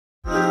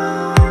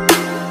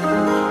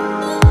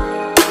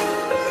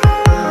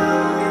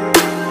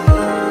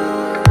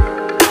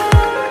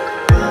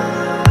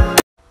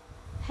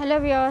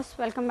Hello viewers,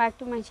 welcome back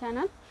to my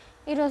channel.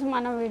 ఈరోజు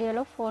మన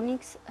వీడియోలో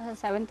ఫోనిక్స్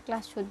 7th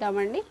క్లాస్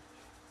చూద్దామండి.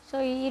 సో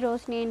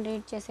ఈరోజు నేను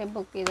రీడ్ చేసే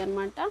బుక్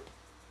ఇదనమాట.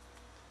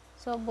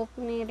 సో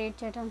బుక్ని రీడ్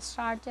చేయడం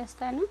స్టార్ట్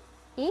చేస్తాను.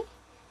 ఈ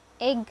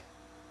ఎగ్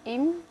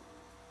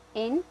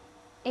ఇన్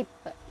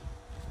ఇప్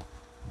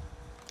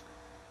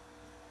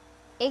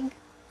ఎగ్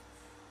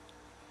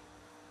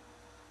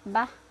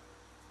బ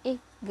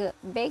ఎగ్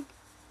బిగ్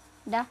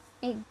డ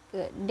ఎగ్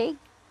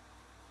డిగ్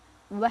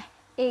వ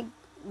egg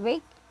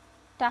wig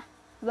ta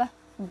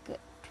wag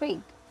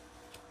twig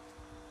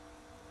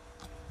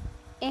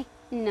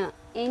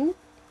in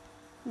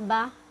ba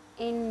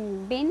in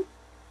bin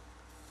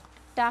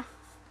ta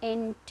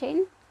in tin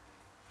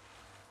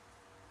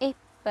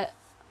ip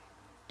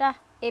ta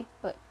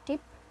ip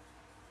tip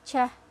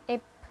cha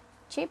ip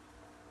chip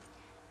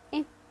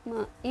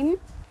im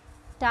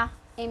ta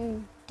im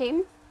tim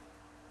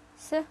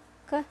s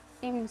k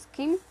im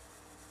skim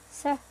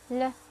s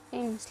l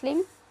im slim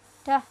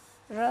ta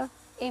r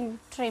im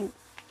trim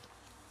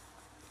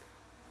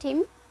Tim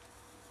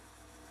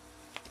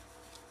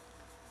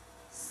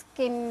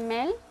skim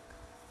milk.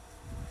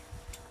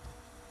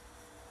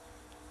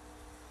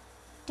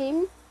 Tim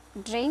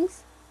drinks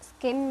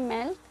skim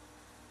milk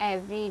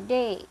every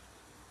day.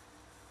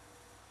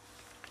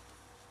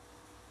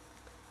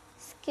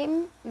 Skim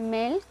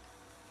milk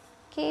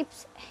keeps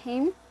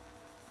him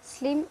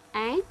slim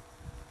and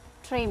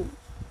trim.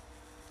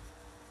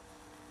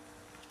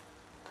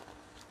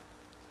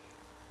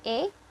 A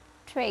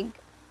twig.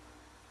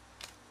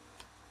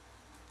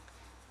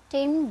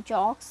 Tim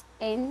jogs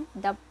in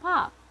the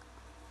park.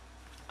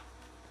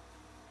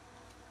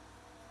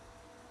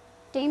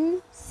 Tim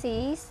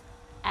sees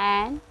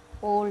an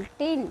old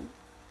tin.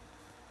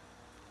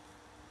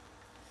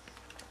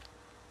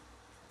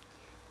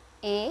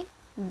 A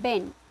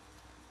bin.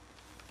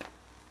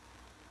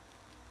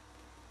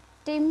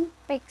 Tim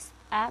picks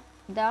up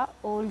the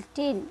old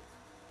tin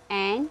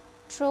and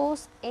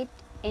throws it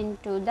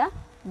into the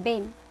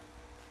bin.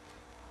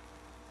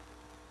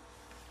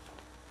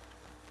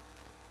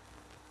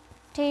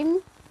 Tim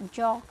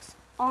jogs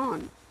on.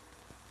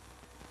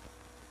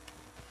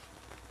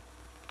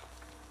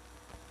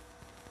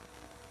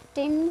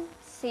 Tim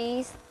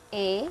sees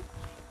a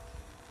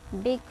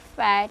big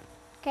fat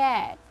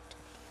cat.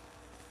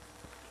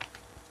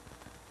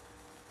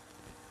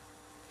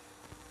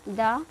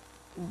 The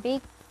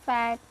big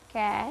fat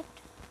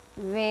cat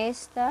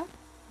wears the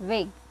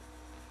wig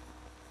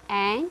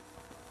and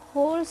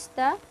holds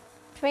the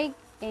twig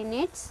in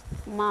its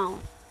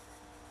mouth.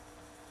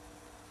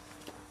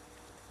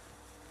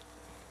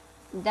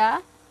 The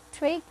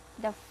twig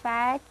the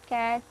fat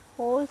cat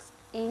holds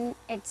in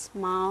its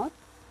mouth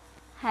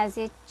has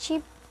a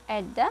chip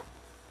at the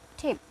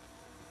tip.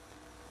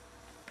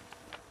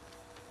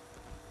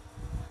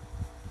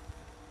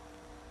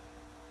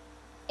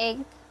 Egg,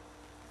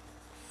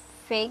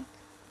 fig,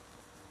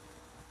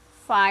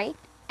 fight,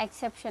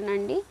 exception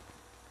andi.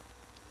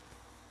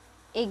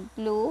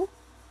 Igloo,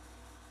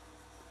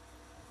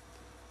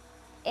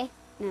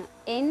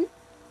 in,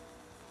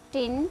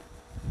 tin,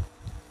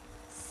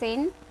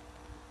 sin,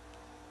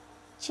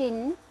 chin,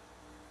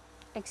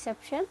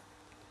 exception,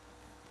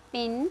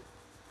 pin,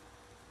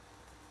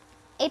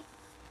 ip,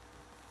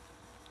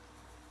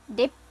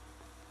 dip,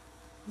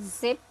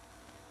 zip,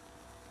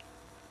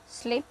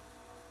 slip,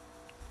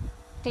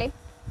 clip,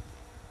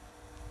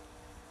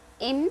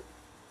 im,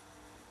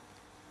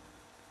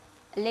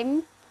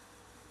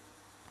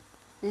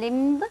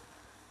 limb,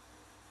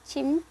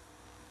 chimp,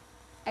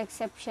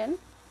 exception,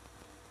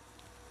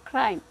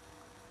 crime.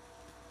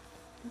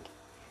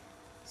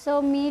 So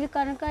మీరు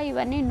కనుక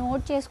ఇవన్నీ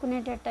note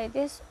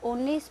చేసుకునేటట్టయితే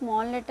only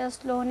small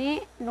లెటర్స్లోనే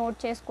note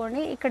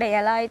చేసుకోండి. ఇక్కడ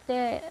ఎలా అయితే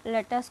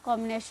letters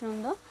combination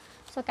ఉందో,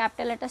 so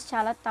capital letters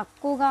చాలా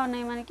తక్కువగా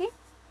ఉన్నాయి మనకి.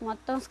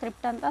 మొత్తం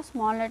స్క్రిప్ట్ అంతా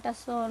స్మాల్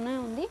లెటర్స్తోనే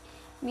ఉంది.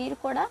 మీరు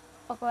కూడా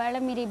ఒకవేళ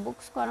మీరు ఈ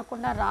బుక్స్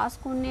కొనకుండా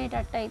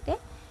రాసుకునేటట్టయితే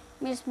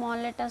మీరు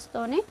స్మాల్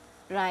లెటర్స్తోనే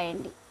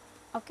రాయండి.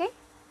 ఓకే,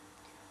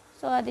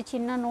 సో అది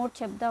చిన్న నోట్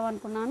చెప్దాం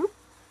అనుకున్నాను.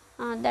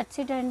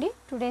 దట్స్ ఇట్ అండి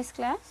టుడేస్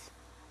క్లాస్.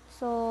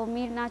 సో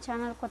మీరు నా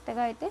ఛానల్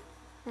కొత్తగా అయితే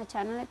నా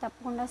ఛానల్ని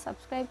తప్పకుండా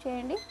సబ్స్క్రైబ్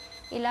చేయండి.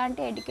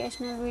 ఇలాంటి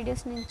ఎడ్యుకేషనల్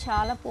వీడియోస్ నేను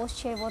చాలా పోస్ట్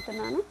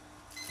చేయబోతున్నాను.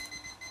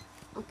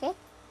 ఓకే,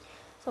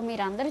 సో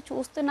మీరు అందరూ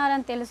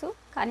చూస్తున్నారని తెలుసు,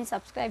 కానీ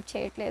సబ్స్క్రైబ్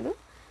చేయట్లేదు.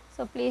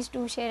 So please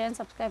do share and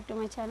subscribe to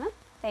my channel.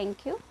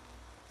 Thank you.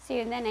 See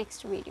you in the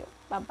next video.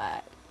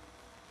 Bye.